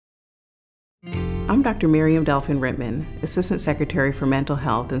I'm Dr. Miriam Delphin-Rittmon, Assistant Secretary for Mental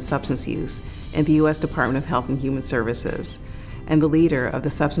Health and Substance Use in the U.S. Department of Health and Human Services, and the leader of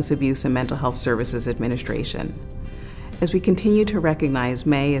the Substance Abuse and Mental Health Services Administration. As we continue to recognize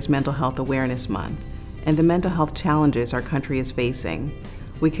May as Mental Health Awareness Month and the mental health challenges our country is facing,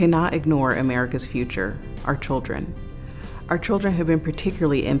 we cannot ignore America's future, our children. Our children have been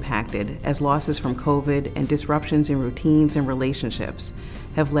particularly impacted as losses from COVID and disruptions in routines and relationships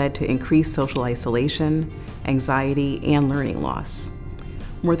have led to increased social isolation, anxiety, and learning loss.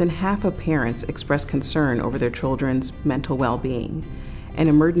 More than half of parents express concern over their children's mental well-being, and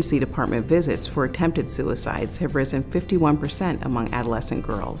emergency department visits for attempted suicides have risen 51% among adolescent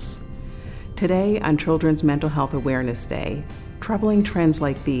girls. Today, on Children's Mental Health Awareness Day, troubling trends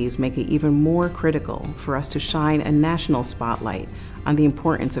like these make it even more critical for us to shine a national spotlight on the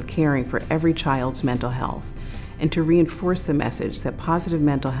importance of caring for every child's mental health, and to reinforce the message that positive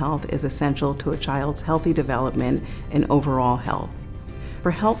mental health is essential to a child's healthy development and overall health.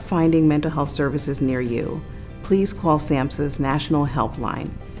 For help finding mental health services near you, please call SAMHSA's National Helpline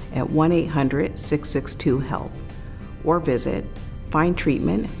at 1-800-662-HELP or visit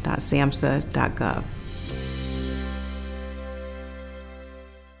findtreatment.samhsa.gov.